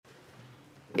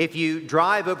If you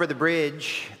drive over the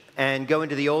bridge and go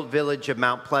into the old village of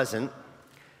Mount Pleasant,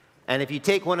 and if you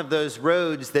take one of those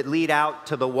roads that lead out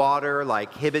to the water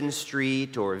like Hibben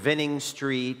Street or Vinning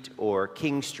Street or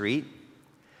King Street,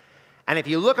 and if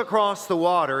you look across the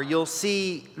water, you'll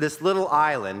see this little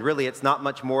island. Really, it's not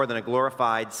much more than a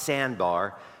glorified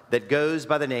sandbar that goes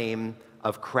by the name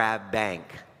of Crab Bank.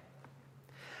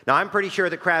 Now, I'm pretty sure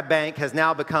that Crab Bank has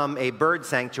now become a bird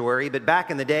sanctuary, but back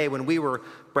in the day when we were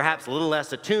perhaps a little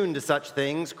less attuned to such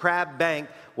things, Crab Bank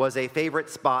was a favorite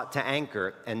spot to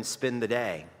anchor and spend the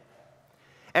day.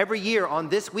 Every year on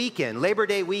this weekend, Labor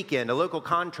Day weekend, a local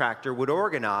contractor would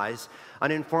organize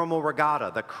an informal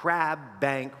regatta, the Crab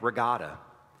Bank Regatta.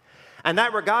 And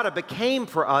that regatta became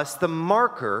for us the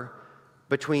marker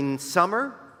between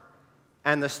summer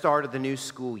and the start of the new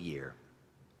school year.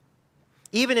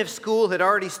 Even if school had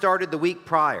already started the week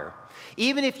prior,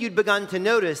 even if you'd begun to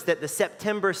notice that the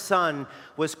September sun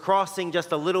was crossing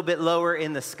just a little bit lower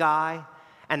in the sky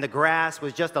and the grass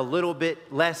was just a little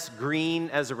bit less green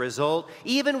as a result,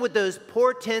 even with those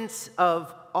portents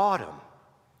of autumn,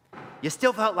 you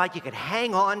still felt like you could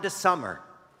hang on to summer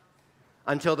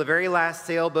until the very last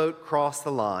sailboat crossed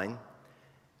the line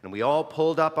and we all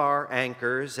pulled up our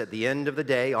anchors at the end of the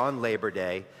day on Labor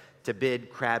Day to bid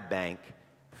Crab Bank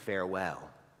farewell.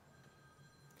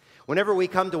 Whenever we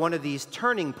come to one of these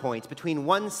turning points between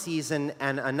one season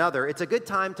and another, it's a good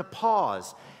time to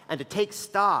pause and to take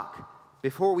stock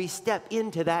before we step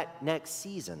into that next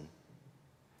season.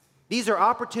 These are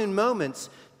opportune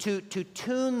moments to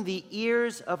tune the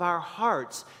ears of our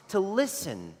hearts, to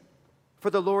listen for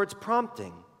the Lord's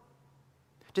prompting,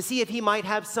 to see if He might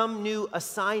have some new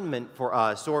assignment for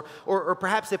us, or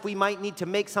perhaps if we might need to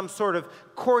make some sort of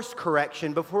course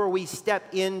correction before we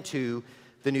step into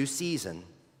the new season.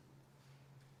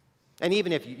 And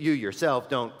even if you yourself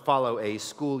don't follow a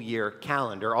school year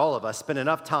calendar, all of us spend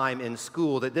enough time in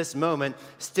school that this moment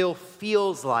still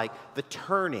feels like the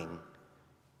turning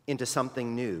into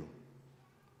something new.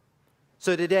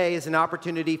 So today is an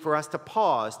opportunity for us to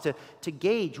pause, to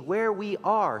gauge where we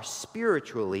are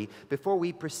spiritually before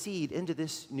we proceed into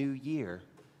this new year.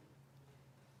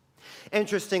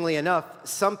 Interestingly enough,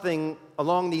 something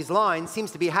along these lines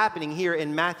seems to be happening here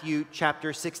in Matthew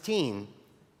chapter 16,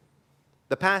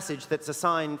 the passage that's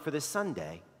assigned for this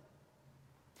Sunday.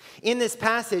 In this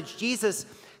passage, Jesus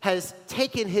has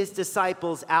taken His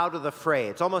disciples out of the fray.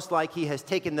 It's almost like He has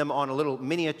taken them on a little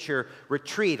miniature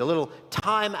retreat, a little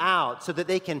time out, so that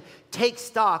they can take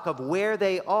stock of where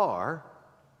they are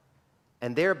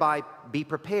and thereby be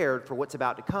prepared for what's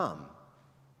about to come.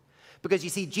 Because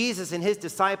you see, Jesus and His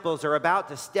disciples are about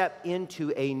to step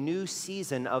into a new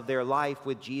season of their life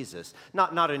with Jesus.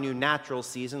 Not a new natural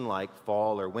season like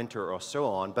fall or winter or so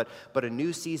on, but a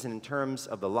new season in terms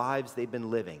of the lives they've been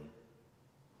living.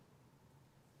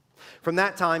 From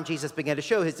that time, Jesus began to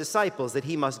show His disciples that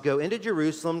He must go into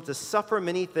Jerusalem to suffer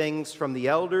many things from the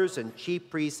elders and chief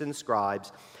priests and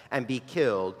scribes and be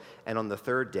killed, and on the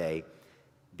third day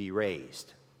be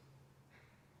raised.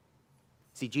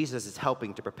 See, Jesus is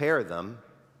helping to prepare them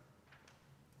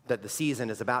that the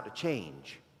season is about to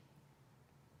change.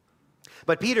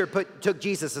 But Peter took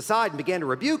Jesus aside and began to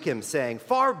rebuke him, saying,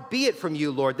 "Far be it from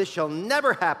you, Lord, this shall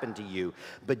never happen to you."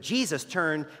 But Jesus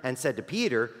turned and said to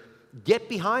Peter, "Get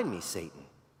behind me, Satan.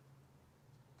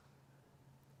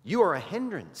 You are a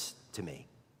hindrance to me.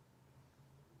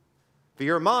 For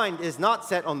your mind is not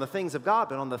set on the things of God,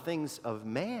 but on the things of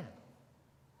man."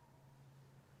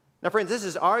 Now, friends, this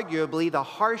is arguably the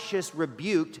harshest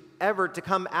rebuke ever to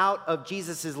come out of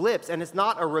Jesus' lips. And it's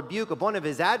not a rebuke of one of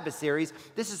His adversaries.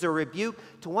 This is a rebuke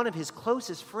to one of His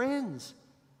closest friends.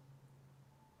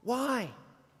 Why?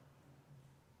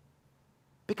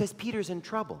 Because Peter's in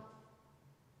trouble.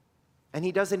 And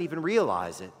he doesn't even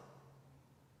realize it.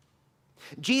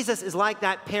 Jesus is like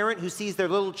that parent who sees their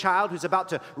little child who's about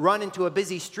to run into a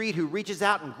busy street, who reaches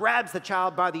out and grabs the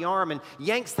child by the arm and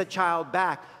yanks the child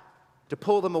back to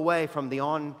pull them away from the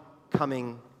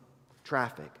oncoming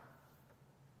traffic.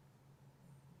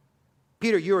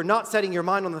 Peter, you are not setting your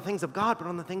mind on the things of God, but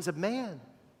on the things of man.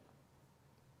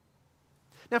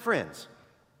 Now, friends,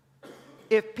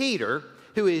 if Peter,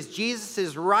 who is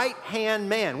Jesus' right-hand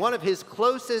man, one of His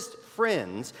closest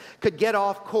friends, could get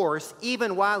off course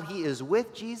even while he is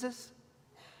with Jesus,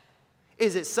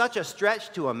 is it such a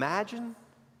stretch to imagine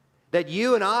that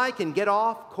you and I can get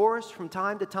off course from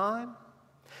time to time?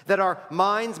 That our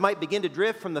minds might begin to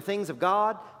drift from the things of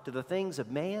God to the things of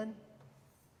man?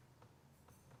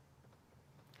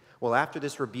 Well, after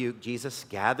this rebuke, Jesus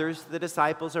gathers the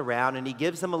disciples around and he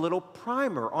gives them a little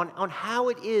primer on how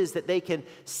it is that they can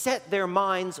set their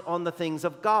minds on the things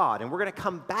of God. And we're going to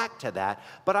come back to that,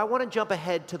 but I want to jump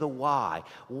ahead to the why.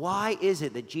 Why is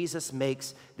it that Jesus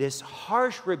makes this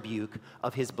harsh rebuke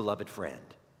of his beloved friend?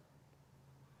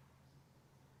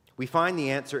 We find the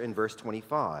answer in verse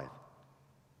 25.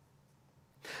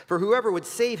 For whoever would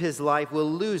save his life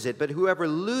will lose it, but whoever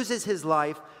loses his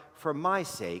life for my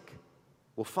sake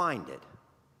will find it.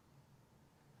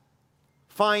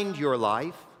 Find your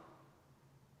life.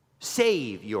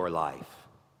 Save your life.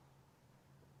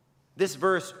 This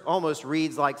verse almost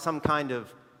reads like some kind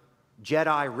of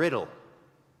Jedi riddle.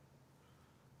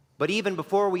 But even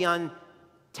before we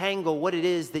untangle what it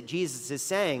is that Jesus is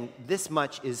saying, this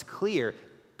much is clear.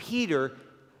 Peter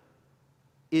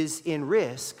is in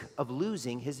risk of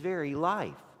losing his very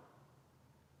life.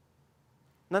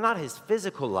 Now, not his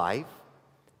physical life,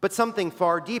 but something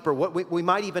far deeper, what we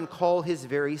might even call his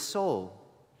very soul.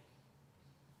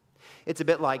 It's a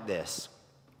bit like this.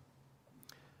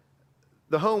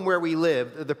 The home where we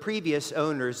live, the previous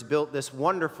owners built this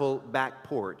wonderful back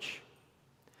porch.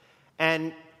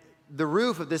 And the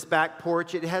roof of this back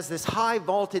porch, it has this high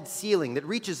vaulted ceiling that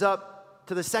reaches up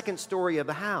to the second story of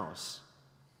the house.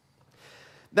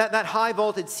 That high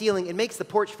vaulted ceiling, it makes the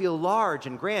porch feel large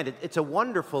and grand. It's a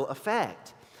wonderful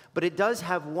effect. But it does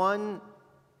have one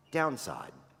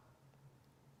downside.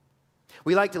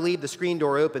 We like to leave the screen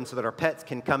door open so that our pets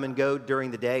can come and go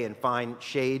during the day and find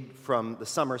shade from the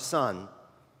summer sun.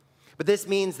 But this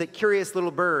means that curious little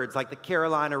birds like the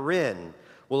Carolina wren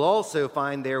will also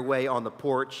find their way on the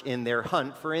porch in their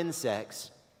hunt for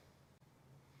insects.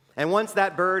 And once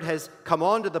that bird has come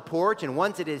onto the porch, and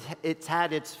once it's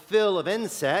had its fill of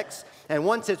insects, and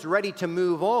once it's ready to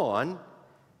move on,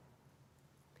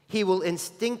 he will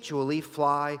instinctually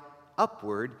fly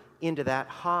upward into that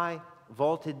high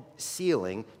vaulted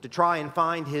ceiling to try and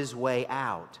find his way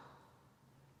out.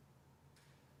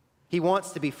 He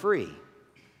wants to be free,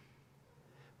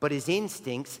 but his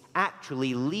instincts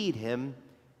actually lead him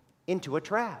into a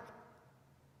trap.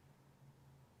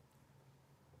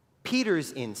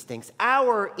 Peter's instincts,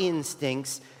 our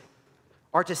instincts,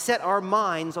 are to set our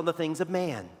minds on the things of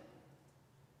man.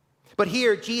 But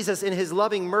here, Jesus, in his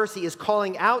loving mercy, is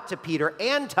calling out to Peter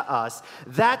and to us,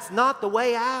 that's not the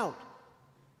way out.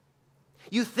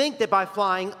 You think that by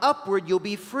flying upward, you'll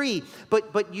be free,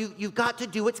 but you've got to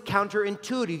do what's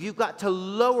counterintuitive. You've got to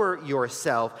lower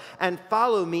yourself and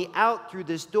follow me out through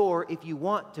this door if you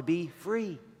want to be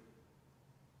free.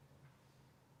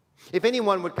 If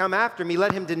anyone would come after me,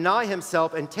 let him deny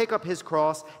himself and take up his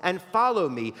cross and follow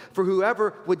me. For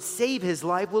whoever would save his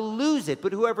life will lose it,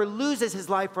 but whoever loses his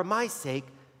life for my sake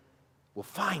will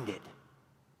find it.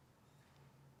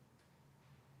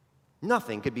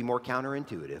 Nothing could be more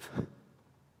counterintuitive.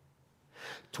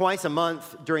 Twice a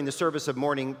month during the service of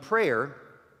morning prayer,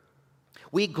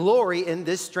 we glory in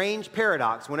this strange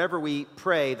paradox whenever we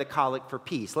pray the Collect for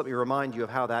Peace. Let me remind you of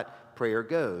how that prayer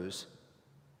goes.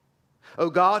 O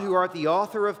God, who art the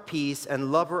author of peace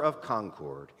and lover of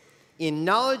concord, in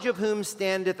knowledge of whom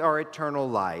standeth our eternal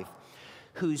life,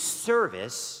 whose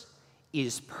service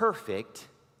is perfect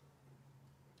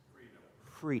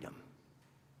freedom.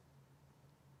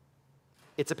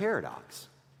 It's a paradox.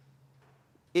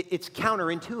 It's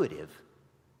counterintuitive.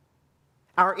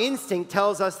 Our instinct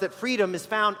tells us that freedom is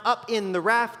found up in the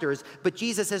rafters, but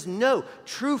Jesus says, no,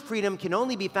 true freedom can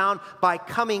only be found by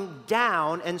coming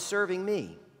down and serving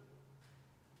me.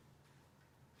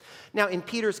 Now, in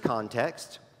Peter's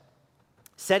context,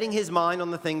 setting his mind on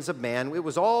the things of man, it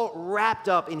was all wrapped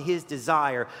up in his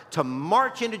desire to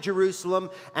march into Jerusalem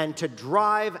and to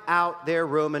drive out their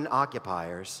Roman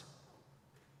occupiers.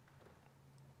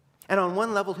 And on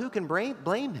one level, who can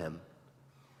blame him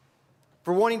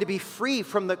for wanting to be free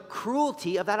from the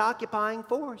cruelty of that occupying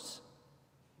force?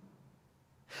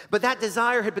 But that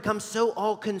desire had become so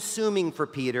all-consuming for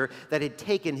Peter that it had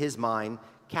taken his mind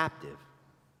captive.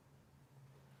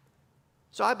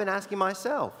 So I've been asking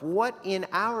myself, what in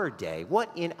our day, what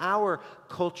in our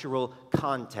cultural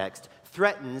context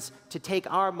threatens to take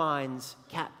our minds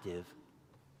captive?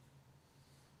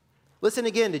 Listen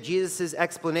again to Jesus'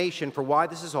 explanation for why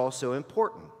this is all so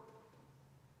important.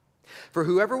 For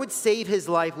whoever would save his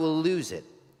life will lose it,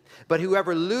 but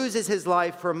whoever loses his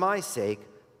life for my sake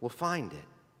will find it.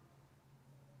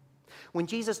 When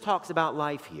Jesus talks about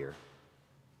life here,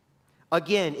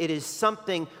 again, it is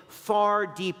something far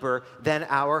deeper than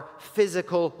our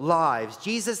physical lives.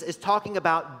 Jesus is talking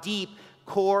about deep,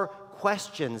 core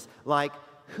questions like,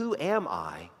 who am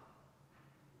I?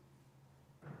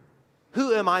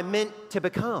 Who am I meant to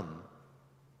become?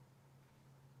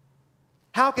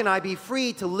 How can I be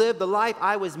free to live the life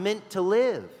I was meant to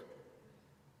live?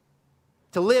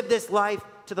 To live this life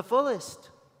to the fullest?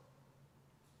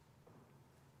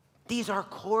 These are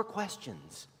core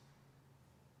questions.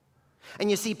 And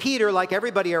you see, Peter, like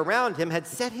everybody around him, had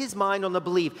set his mind on the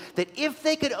belief that if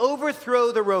they could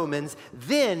overthrow the Romans,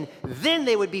 then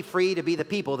they would be free to be the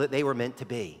people that they were meant to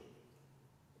be.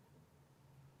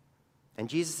 And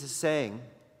Jesus is saying,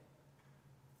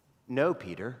 no,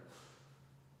 Peter.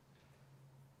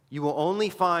 You will only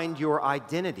find your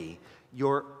identity,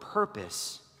 your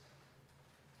purpose,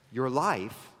 your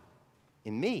life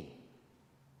in me.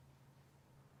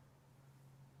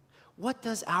 What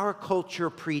does our culture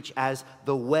preach as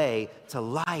the way to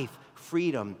life,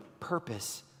 freedom,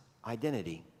 purpose,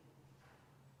 identity?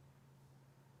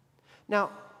 Now,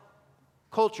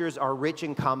 cultures are rich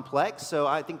and complex, so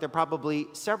I think there are probably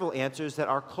several answers that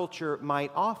our culture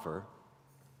might offer.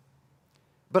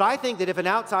 But I think that if an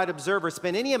outside observer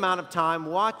spent any amount of time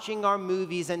watching our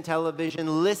movies and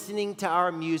television, listening to our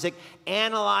music,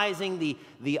 analyzing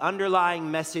the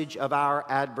underlying message of our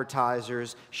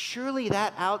advertisers, surely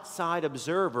that outside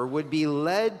observer would be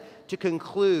led to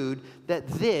conclude that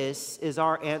this is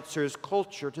our answer's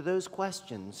culture to those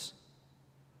questions.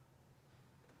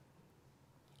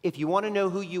 If you want to know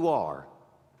who you are,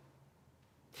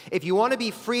 if you want to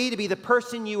be free to be the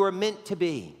person you are meant to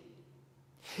be,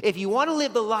 if you want to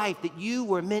live the life that you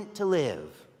were meant to live,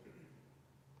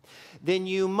 then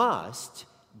you must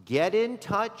get in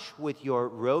touch with your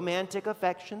romantic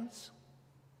affections.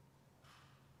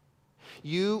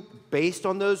 You, based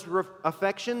on those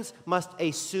affections, must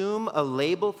assume a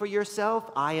label for yourself.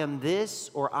 I am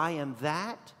this or I am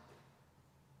that.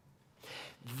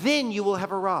 Then you will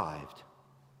have arrived.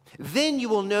 Then you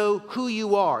will know who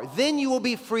you are. Then you will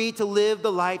be free to live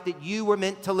the life that you were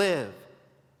meant to live.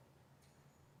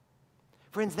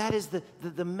 Friends, that is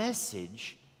the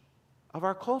message of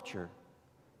our culture.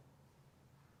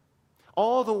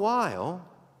 All the while,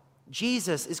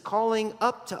 Jesus is calling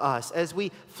up to us as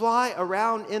we fly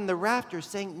around in the rafters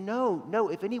saying, no,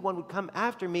 if anyone would come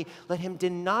after me, let him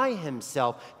deny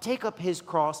himself, take up his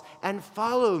cross, and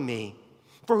follow me.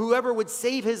 For whoever would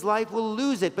save his life will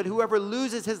lose it, but whoever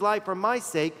loses his life for my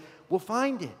sake will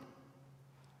find it.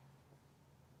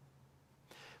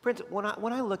 Friends,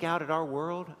 when I look out at our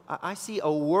world, I see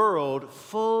a world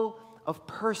full of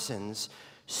persons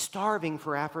starving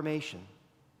for affirmation,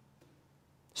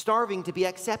 starving to be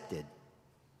accepted,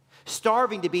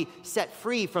 starving to be set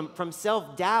free from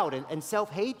self-doubt and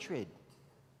self-hatred.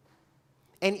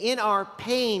 And in our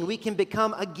pain, we can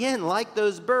become, again, like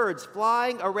those birds,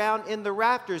 flying around in the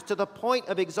rafters to the point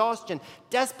of exhaustion,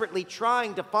 desperately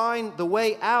trying to find the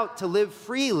way out to live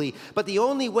freely. But the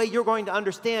only way you're going to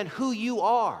understand who you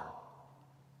are,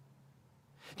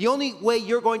 the only way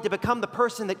you're going to become the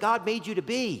person that God made you to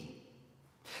be,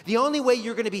 the only way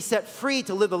you're going to be set free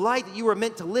to live the life that you were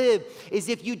meant to live is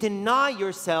if you deny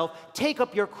yourself, take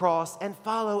up your cross, and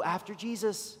follow after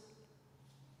Jesus.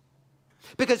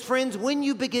 Because, friends, when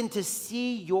you begin to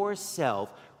see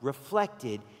yourself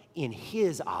reflected in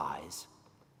His eyes,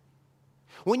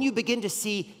 when you begin to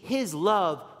see His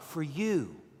love for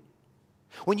you,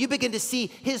 when you begin to see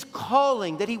His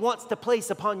calling that He wants to place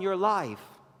upon your life,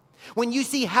 when you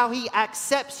see how He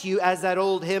accepts you, as that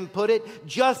old hymn put it,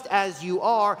 just as you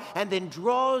are, and then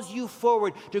draws you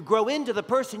forward to grow into the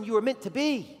person you were meant to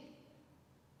be.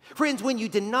 Friends, when you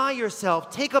deny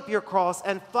yourself, take up your cross,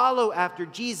 and follow after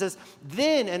Jesus,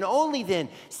 then and only then,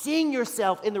 seeing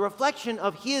yourself in the reflection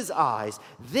of His eyes,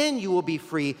 then you will be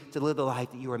free to live the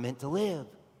life that you are meant to live.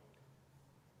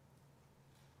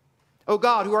 O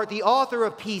God, who art the author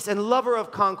of peace and lover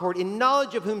of concord, in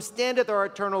knowledge of whom standeth our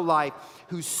eternal life,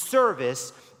 whose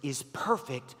service is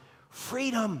perfect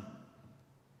freedom.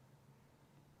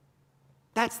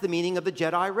 That's the meaning of the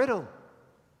Jedi riddle.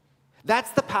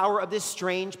 That's the power of this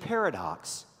strange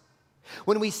paradox.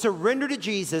 When we surrender to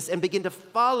Jesus and begin to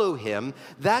follow Him,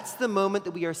 that's the moment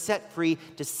that we are set free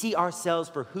to see ourselves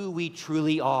for who we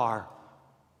truly are.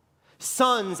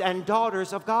 Sons and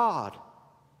daughters of God.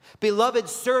 Beloved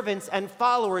servants and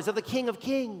followers of the King of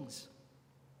Kings.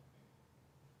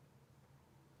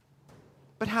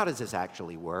 But how does this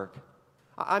actually work?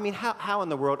 I mean, how in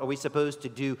the world are we supposed to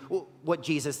do what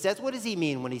Jesus says? What does He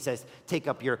mean when He says,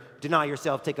 deny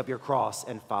yourself, take up your cross,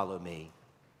 and follow me?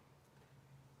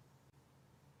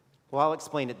 Well, I'll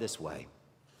explain it this way.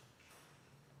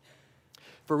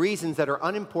 For reasons that are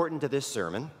unimportant to this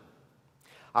sermon,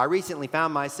 I recently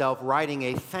found myself writing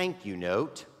a thank you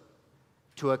note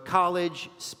to a college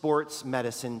sports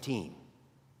medicine team.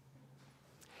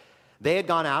 They had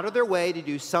gone out of their way to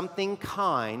do something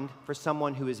kind for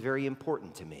someone who is very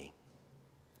important to me.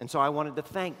 And so I wanted to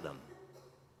thank them.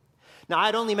 Now,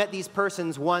 I'd only met these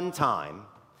persons one time,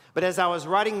 but as I was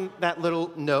writing that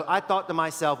little note, I thought to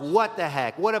myself, what the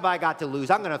heck? What have I got to lose?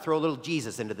 I'm going to throw a little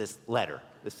Jesus into this letter,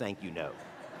 this thank you note.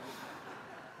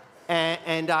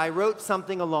 And I wrote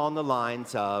something along the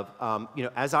lines of,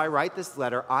 as I write this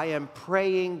letter, I am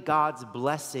praying God's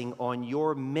blessing on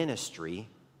your ministry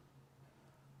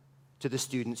to the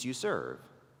students you serve.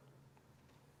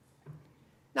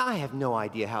 Now, I have no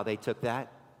idea how they took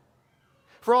that.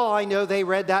 For all I know, they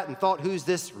read that and thought, who's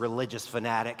this religious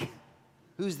fanatic?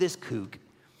 Who's this kook?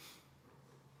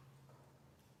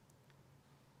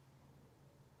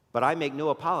 But I make no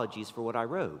apologies for what I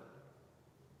wrote.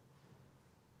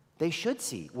 They should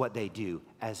see what they do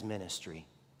as ministry.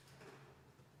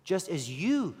 Just as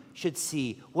you should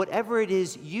see whatever it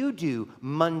is you do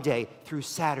Monday through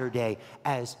Saturday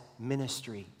as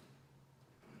ministry.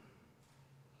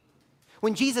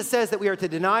 When Jesus says that we are to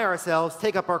deny ourselves,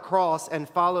 take up our cross, and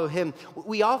follow him,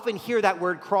 we often hear that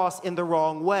word cross in the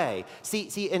wrong way.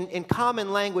 See, in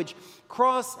common language,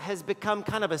 cross has become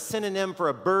kind of a synonym for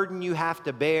a burden you have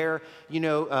to bear.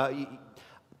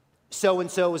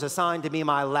 So-and-so was assigned to be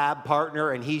my lab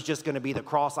partner, and he's just going to be the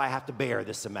cross I have to bear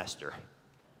this semester.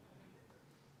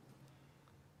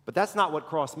 But that's not what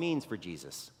cross means for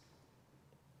Jesus.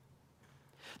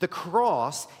 The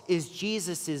cross is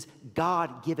Jesus'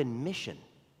 God-given mission.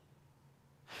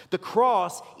 The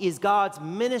cross is God's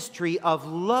ministry of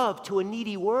love to a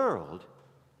needy world.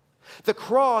 The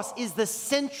cross is the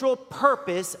central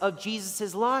purpose of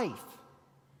Jesus' life.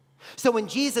 So when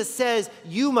Jesus says,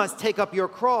 you must take up your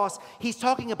cross, he's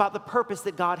talking about the purpose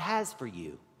that God has for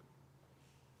you.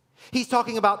 He's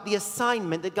talking about the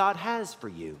assignment that God has for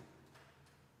you.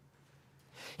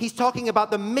 He's talking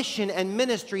about the mission and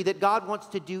ministry that God wants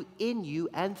to do in you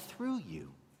and through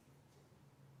you.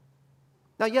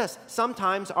 Now, yes,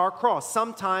 sometimes our cross,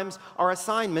 sometimes our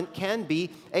assignment can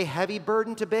be a heavy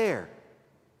burden to bear.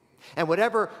 And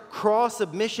whatever cross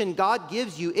of mission God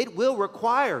gives you, it will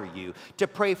require you to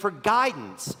pray for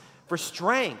guidance, for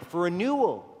strength, for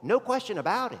renewal. No question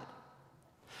about it.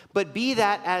 But be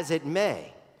that as it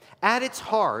may, at its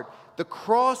heart, the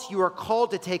cross you are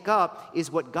called to take up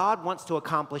is what God wants to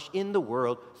accomplish in the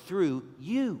world through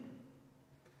you.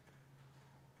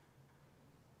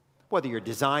 Whether you're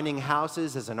designing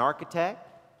houses as an architect,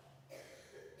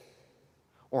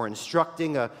 or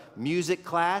instructing a music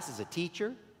class as a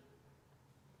teacher,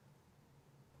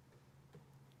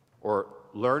 or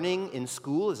learning in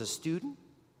school as a student,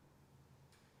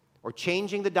 or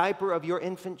changing the diaper of your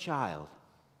infant child.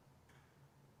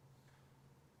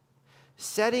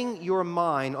 Setting your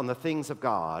mind on the things of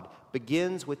God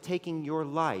begins with taking your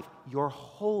life, your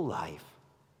whole life,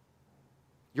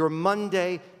 your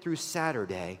Monday through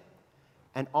Saturday,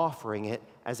 and offering it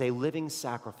as a living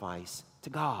sacrifice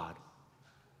to God.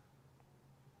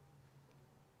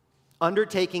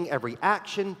 Undertaking every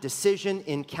action, decision,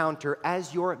 encounter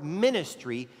as your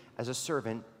ministry as a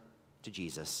servant to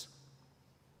Jesus.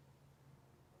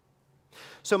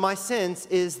 So my sense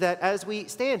is that as we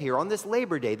stand here on this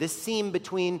Labor Day, this seam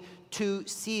between two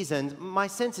seasons, my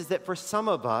sense is that for some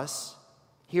of us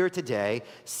here today,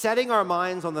 setting our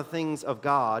minds on the things of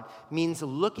God means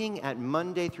looking at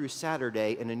Monday through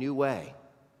Saturday in a new way,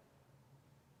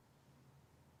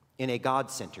 in a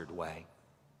God-centered way.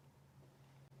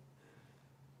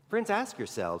 Friends, ask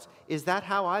yourselves, is that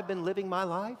how I've been living my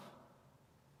life?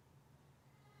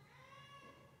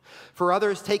 For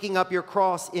others, taking up your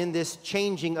cross in this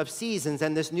changing of seasons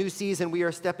and this new season we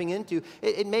are stepping into,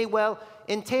 it may well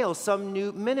entail some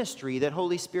new ministry that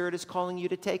Holy Spirit is calling you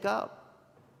to take up.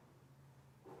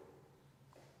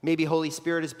 Maybe Holy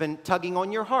Spirit has been tugging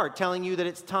on your heart, telling you that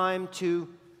it's time to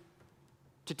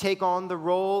take on the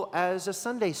role as a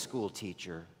Sunday school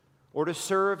teacher, or to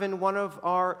serve in one of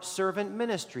our servant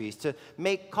ministries, to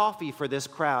make coffee for this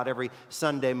crowd every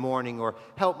Sunday morning, or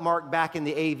help Mark back in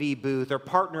the AV booth, or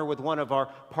partner with one of our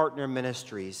partner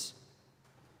ministries.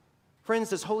 Friends,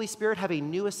 does Holy Spirit have a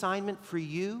new assignment for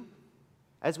you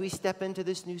as we step into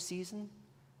this new season?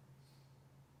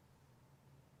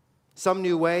 Some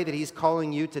new way that he's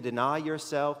calling you to deny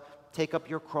yourself, take up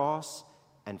your cross,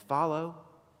 and follow?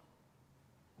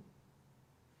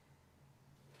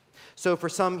 So for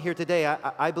some here today,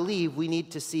 I believe we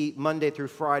need to see Monday through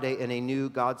Friday in a new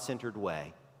God-centered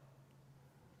way.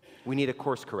 We need a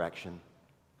course correction.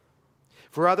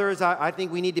 For others, I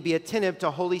think we need to be attentive to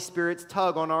Holy Spirit's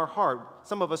tug on our heart.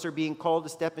 Some of us are being called to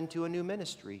step into a new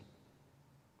ministry.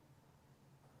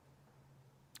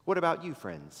 What about you,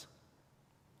 friends?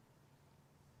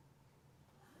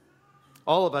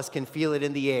 All of us can feel it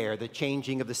in the air, the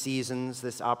changing of the seasons,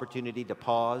 this opportunity to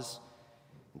pause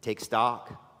and take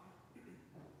stock.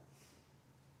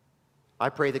 I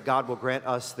pray that God will grant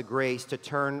us the grace to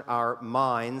turn our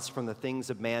minds from the things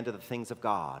of man to the things of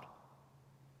God.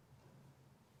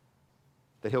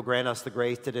 That he'll grant us the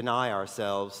grace to deny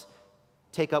ourselves,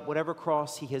 take up whatever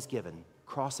cross he has given,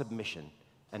 cross of mission,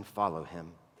 and follow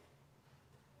him.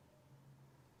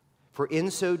 For in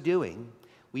so doing,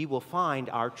 we will find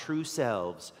our true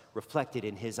selves reflected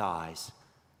in his eyes.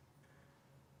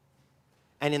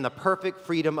 And in the perfect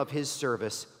freedom of his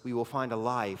service, we will find a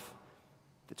life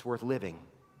that's worth living.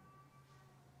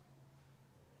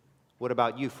 What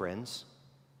about you, friends?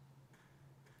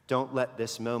 Don't let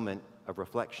this moment of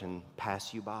reflection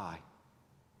pass you by.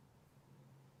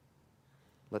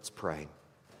 Let's pray.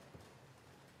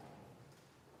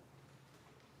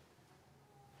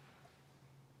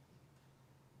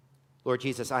 Lord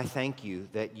Jesus, I thank you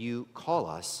that you call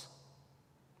us,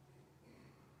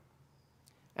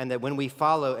 and that when we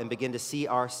follow and begin to see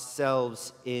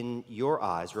ourselves in your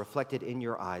eyes, reflected in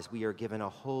your eyes, we are given a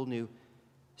whole new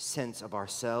sense of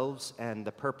ourselves and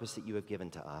the purpose that you have given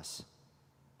to us.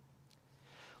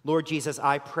 Lord Jesus,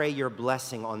 I pray your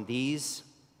blessing on these,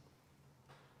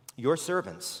 your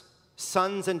servants,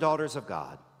 sons and daughters of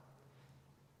God,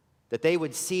 that they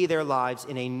would see their lives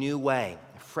in a new way,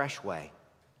 a fresh way,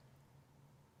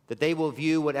 that they will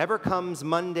view whatever comes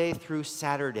Monday through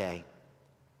Saturday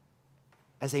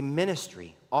as a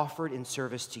ministry offered in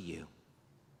service to you.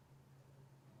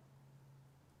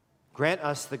 Grant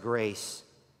us the grace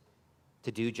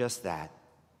to do just that,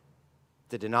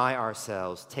 to deny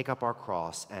ourselves, take up our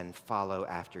cross, and follow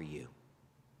after you.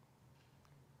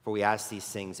 For we ask these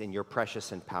things in your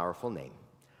precious and powerful name.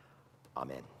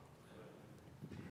 Amen.